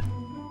God.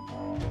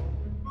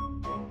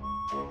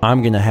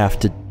 I'm gonna have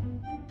to...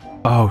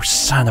 Oh,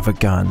 son of a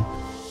gun.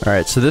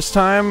 Alright, so this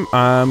time,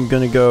 I'm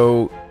gonna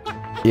go...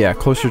 Yeah,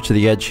 closer to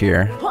the edge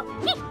here.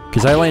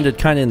 Because I landed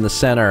kind of in the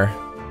center,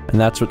 and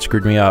that's what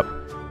screwed me up.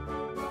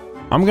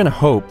 I'm gonna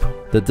hope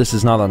that this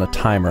is not on a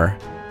timer.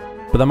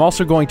 But I'm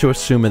also going to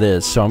assume it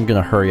is, so I'm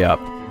gonna hurry up.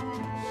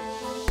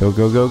 Go,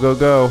 go, go, go,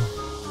 go.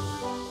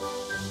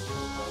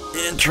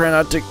 And try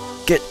not to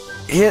get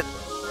hit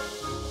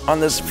on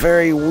this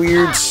very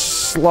weird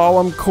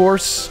slalom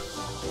course.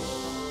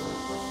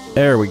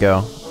 There we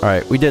go.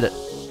 Alright, we did it.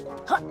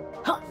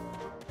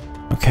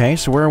 Okay,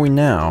 so where are we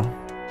now?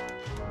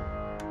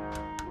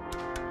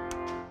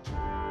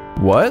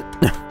 What?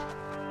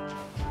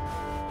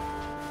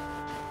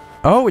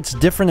 Oh, it's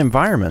different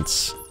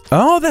environments.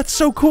 Oh, that's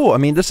so cool. I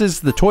mean, this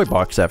is the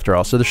Toybox after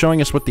all, so they're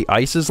showing us what the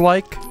ice is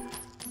like.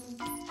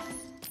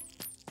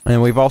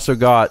 And we've also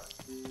got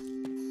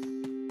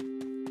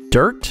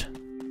dirt.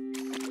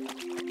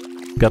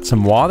 We've got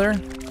some water.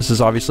 This is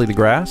obviously the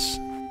grass.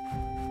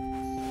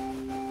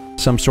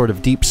 Some sort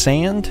of deep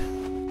sand.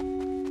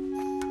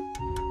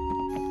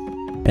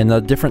 And the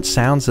different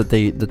sounds that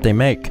they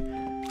make.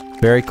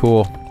 Very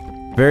cool.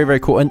 Very, very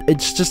cool. And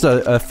it's just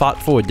a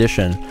thoughtful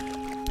addition.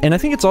 And I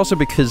think it's also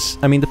because,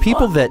 I mean, the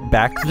people that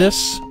backed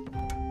this,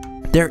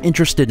 they're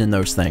interested in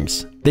those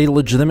things. They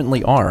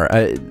legitimately are.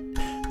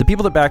 The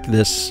people that backed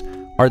this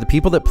are the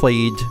people that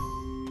played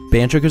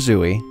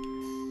Banjo-Kazooie,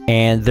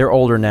 and they're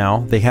older now.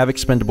 They have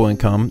expendable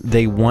income.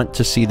 They want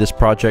to see this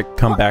project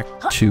come back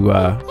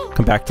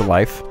to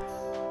life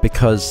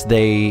because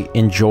they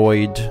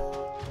enjoyed,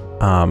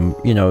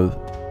 you know,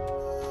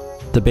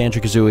 the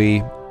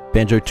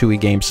Banjo-Tooie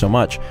game so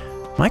much.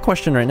 My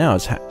question right now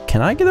is,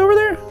 can I get over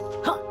there?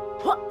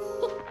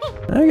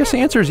 I guess the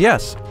answer is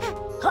yes.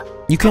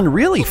 You can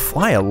really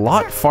fly a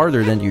lot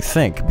farther than you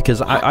think,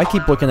 because I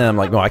keep looking at them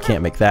like, no, I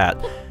can't make that.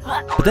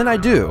 But then I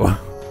do.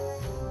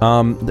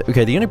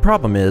 Okay, the only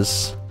problem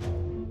is,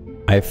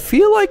 I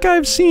feel like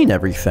I've seen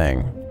everything.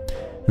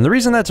 And the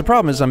reason that's a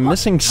problem is I'm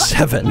missing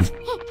 7.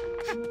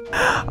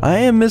 I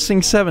am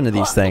missing 7 of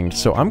these things,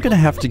 so I'm gonna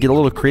have to get a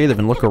little creative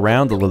and look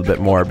around a little bit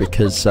more,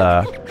 because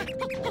I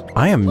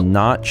am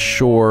not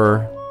sure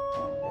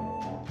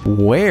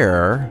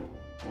where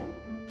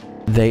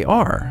they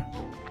are.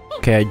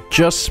 Okay, I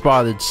just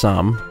spotted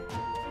some.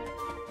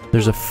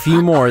 There's a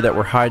few more that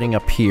were hiding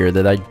up here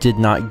that I did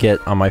not get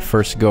on my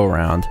first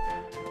go-around.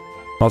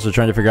 I'm also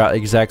trying to figure out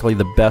exactly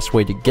the best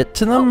way to get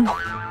to them.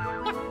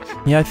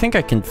 Yeah, I think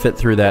I can fit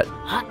through that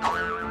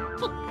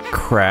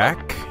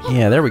crack.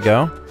 Yeah, there we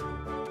go.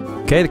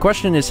 Okay, the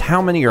question is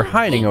how many are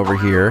hiding over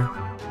here?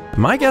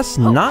 My guess,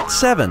 not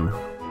 7.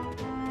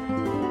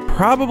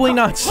 Probably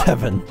not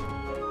 7.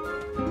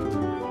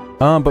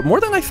 But more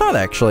than I thought,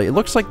 actually. It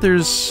looks like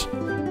there's...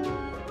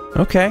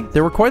 Okay,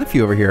 there were quite a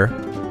few over here.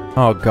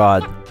 Oh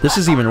god, this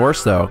is even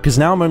worse though, because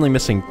now I'm only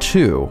missing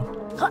 2.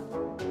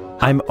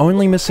 I'm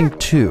only missing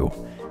 2.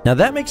 Now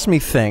that makes me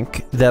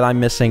think that I'm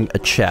missing a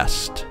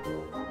chest.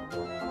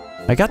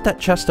 I got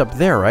that chest up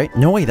there, right?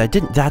 No wait, I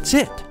didn't. That's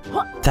it.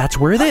 That's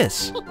where it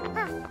is.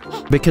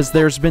 Because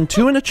there's been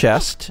 2 in a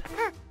chest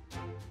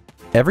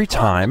every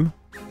time,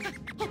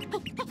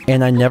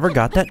 and I never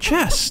got that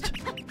chest.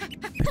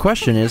 The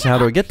question is, how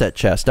do I get that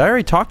chest? Did I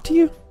already talk to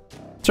you?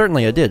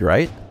 Certainly I did,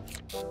 right?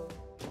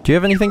 Do you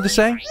have anything to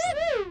say?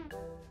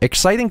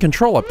 Exciting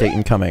control update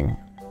incoming.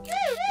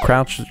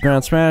 Crouch,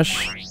 ground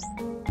smash.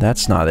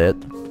 That's not it.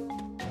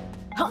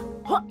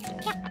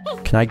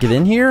 Can I get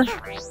in here?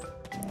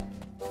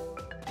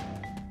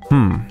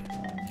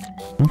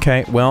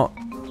 Okay, well,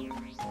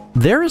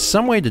 there is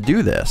some way to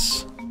do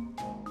this.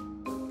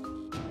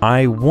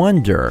 I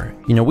wonder,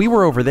 you know, we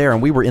were over there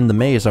and we were in the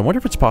maze. I wonder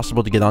if it's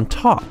possible to get on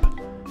top.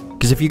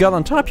 Because if you got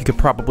on top, you could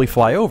probably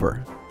fly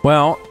over.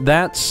 Well,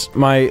 that's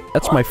my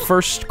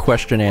first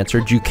question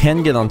answered. You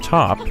can get on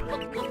top.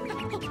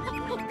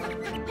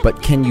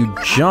 But can you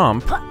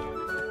jump?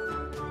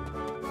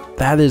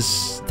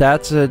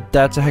 That's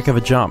a heck of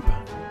a jump.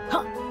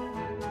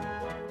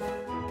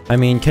 I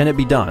mean, can it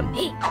be done?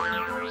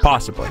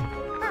 Possibly.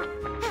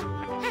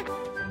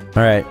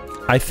 Alright,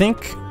 I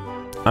think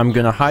I'm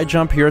gonna high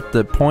jump here at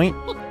the point.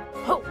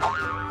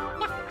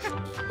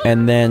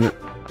 And then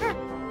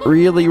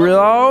really,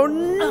 oh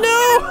no!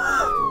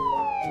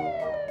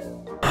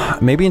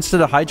 Maybe instead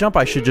of high jump,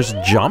 I should just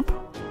jump?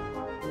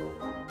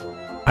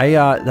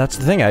 That's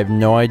the thing, I have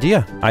no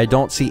idea. I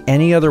don't see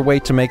any other way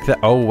to make that.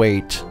 Oh,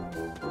 wait.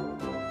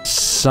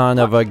 Son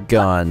of a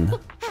gun.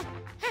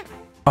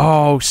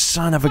 Oh,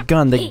 son of a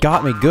gun, they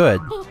got me good.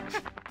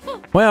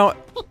 Well,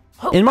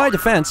 in my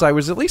defense, I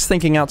was at least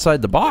thinking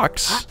outside the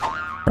box,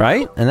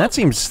 right? And that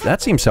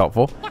seems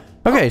helpful.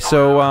 Okay,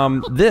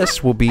 so,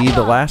 this will be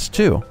the last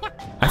 2.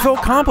 I feel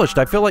accomplished.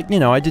 I feel like, you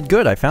know, I did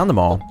good. I found them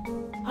all.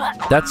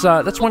 That's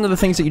one of the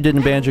things that you did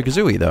in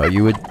Banjo-Kazooie, though.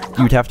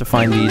 You'd have to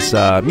find these,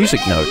 music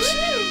notes.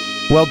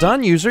 Well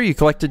done, user. You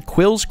collected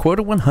Quill's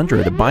Quota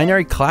 100, a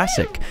binary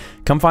classic.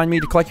 Come find me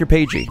to collect your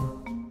Pagey.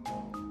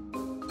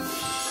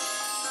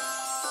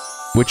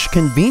 Which,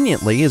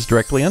 conveniently, is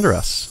directly under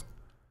us.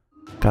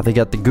 God, they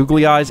got the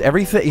googly eyes,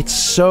 everything. It's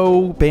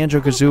so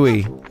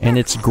Banjo-Kazooie, and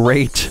it's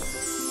great.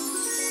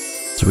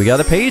 So we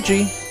got a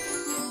Pagey.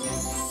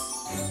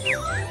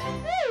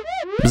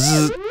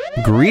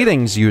 Bzz.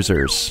 Greetings,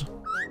 users.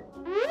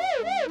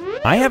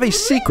 I have a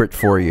secret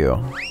for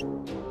you.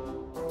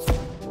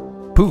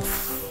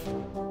 Poof.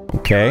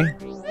 Okay.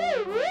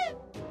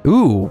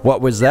 Ooh,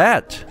 what was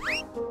that?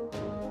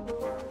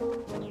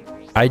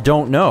 I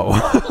don't know.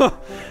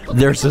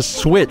 There's a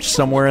switch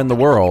somewhere in the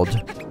world.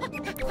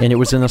 And it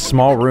was in a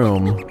small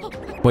room.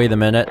 Wait a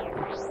minute.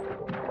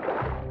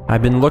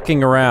 I've been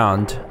looking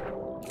around.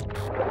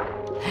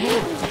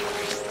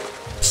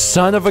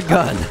 Son of a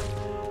gun.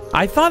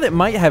 I thought it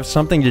might have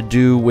something to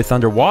do with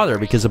underwater,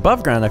 because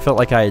above ground I felt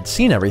like I had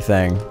seen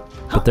everything.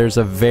 But there's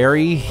a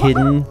very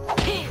hidden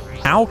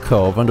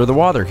alcove under the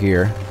water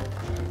here.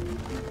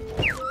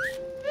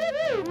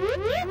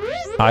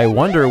 I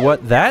wonder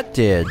what that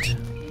did.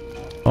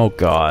 Oh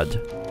god.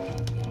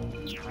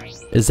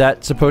 Is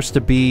that supposed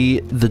to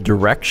be the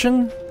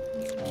direction?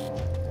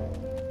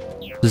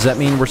 Does that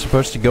mean we're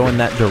supposed to go in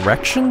that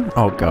direction?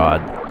 Oh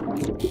god.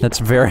 That's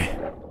very...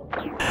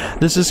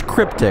 This is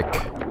cryptic.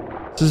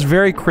 This is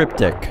very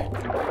cryptic.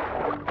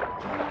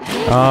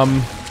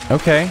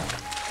 Okay.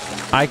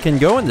 I can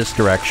go in this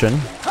direction.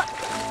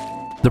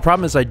 The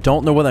problem is I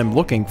don't know what I'm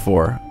looking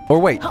for. Or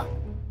wait.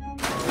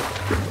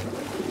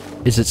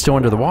 Is it still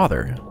under the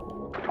water?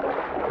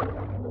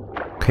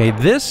 Okay,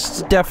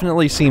 this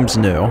definitely seems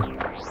new.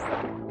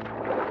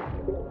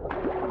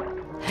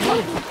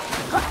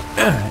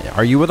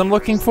 Are you what I'm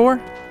looking for?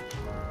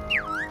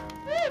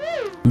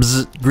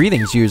 Bzz,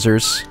 greetings,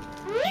 users.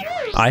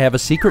 I have a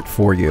secret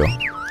for you.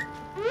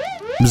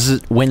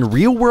 Bzz, when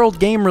real-world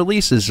game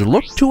releases,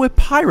 look to a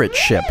pirate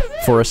ship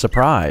for a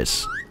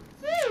surprise.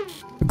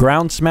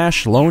 Ground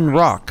smash lone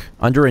rock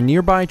under a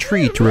nearby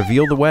tree to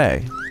reveal the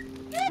way.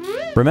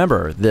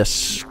 Remember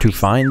this to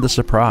find the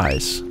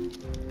surprise.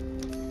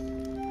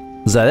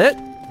 Is that it?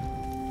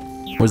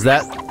 Was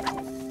that...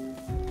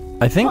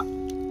 I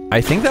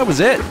think that was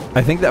it.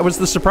 I think that was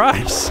the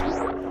surprise.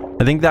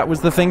 I think that was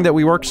the thing that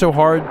we worked so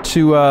hard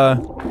to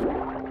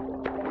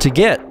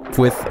get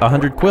with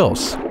 100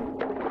 quills.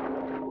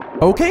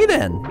 Okay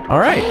then.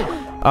 Alright.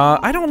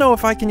 I don't know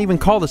if I can even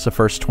call this a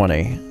first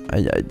 20.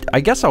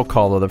 I guess I'll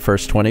call it a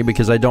first 20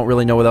 because I don't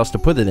really know what else to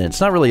put it in. It's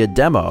not really a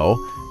demo.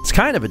 It's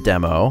kind of a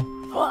demo.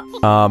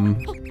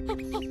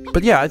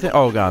 But yeah, I think...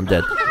 Oh god, I'm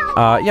dead.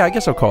 Yeah, I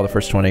guess I'll call it the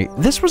first 20.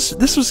 This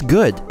was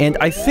good. And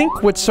I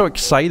think what's so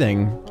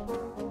exciting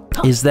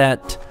is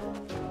that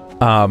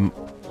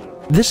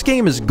this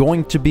game is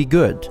going to be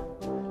good.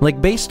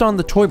 Like, based on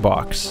the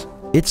Toybox,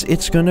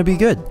 it's gonna be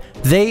good.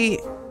 They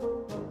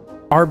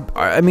are...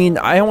 I mean,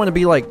 I don't want to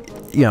be like,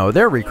 you know,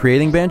 they're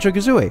recreating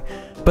Banjo-Kazooie.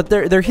 But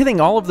they're hitting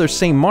all of those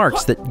same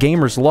marks that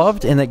gamers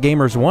loved and that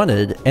gamers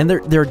wanted, and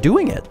they're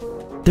doing it.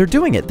 They're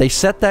doing it. They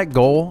set that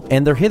goal,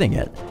 and they're hitting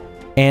it.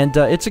 And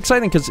it's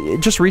exciting because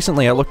just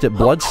recently I looked at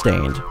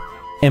Bloodstained,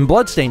 and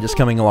Bloodstained is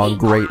coming along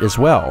great as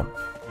well.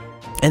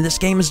 And this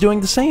game is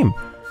doing the same.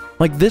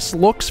 Like, this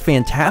looks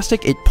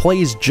fantastic. It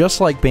plays just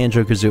like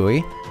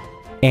Banjo-Kazooie,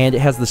 and it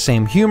has the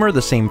same humor,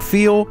 the same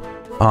feel.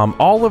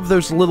 All of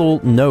those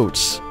little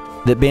notes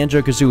that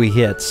Banjo-Kazooie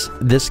hits,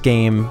 this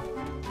game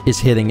is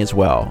hitting as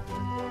well.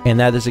 And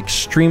that is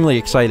extremely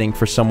exciting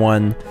for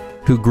someone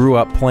who grew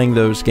up playing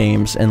those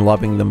games and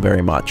loving them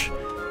very much.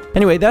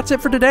 Anyway, that's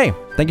it for today.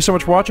 Thank you so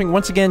much for watching.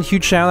 Once again,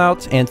 huge shout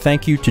out and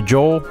thank you to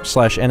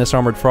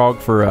Joel/NSArmoredFrog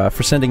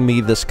for sending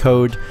me this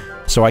code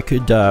so I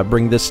could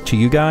bring this to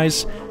you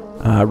guys.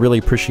 Really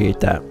appreciate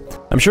that.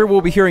 I'm sure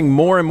we'll be hearing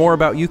more and more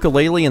about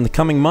Yooka-Laylee in the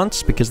coming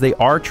months because they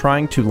are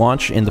trying to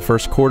launch in the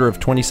first quarter of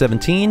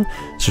 2017,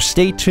 so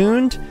stay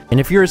tuned. And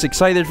if you're as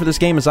excited for this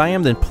game as I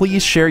am, then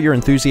please share your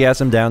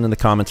enthusiasm down in the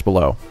comments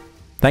below.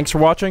 Thanks for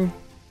watching,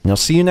 and I'll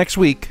see you next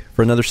week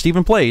for another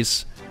Steven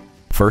Plays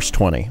First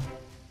 20.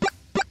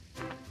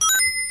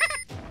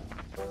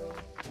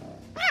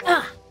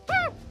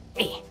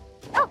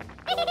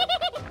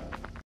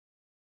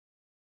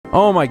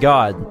 Oh my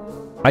god.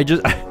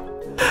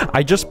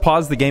 I just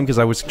paused the game because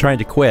I was trying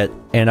to quit,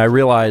 and I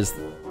realized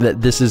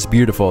that this is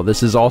beautiful.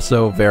 This is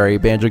also very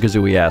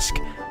Banjo-Kazooie-esque.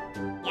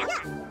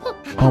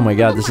 Oh my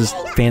god, this is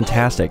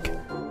fantastic.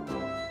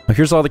 Now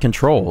here's all the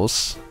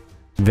controls.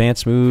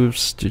 Advanced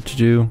moves,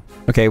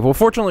 Okay, well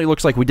fortunately it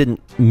looks like we didn't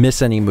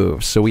miss any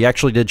moves, so we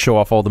actually did show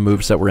off all the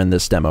moves that were in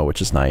this demo,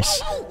 which is nice.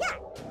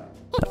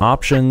 The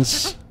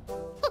options.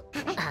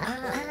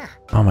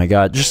 Oh my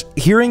god, just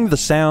hearing the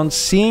sounds,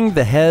 seeing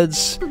the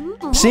heads,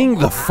 seeing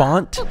the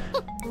font.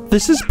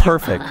 This is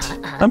perfect.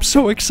 I'm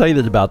so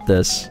excited about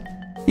this.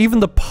 Even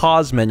the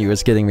pause menu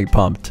is getting me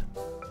pumped.